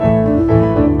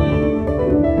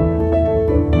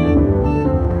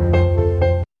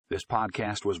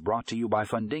podcast was brought to you by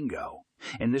Fundingo.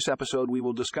 In this episode, we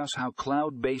will discuss how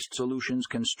cloud-based solutions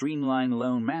can streamline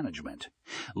loan management.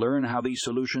 Learn how these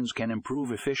solutions can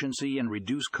improve efficiency and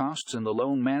reduce costs in the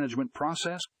loan management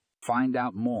process. Find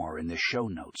out more in the show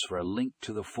notes for a link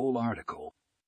to the full article.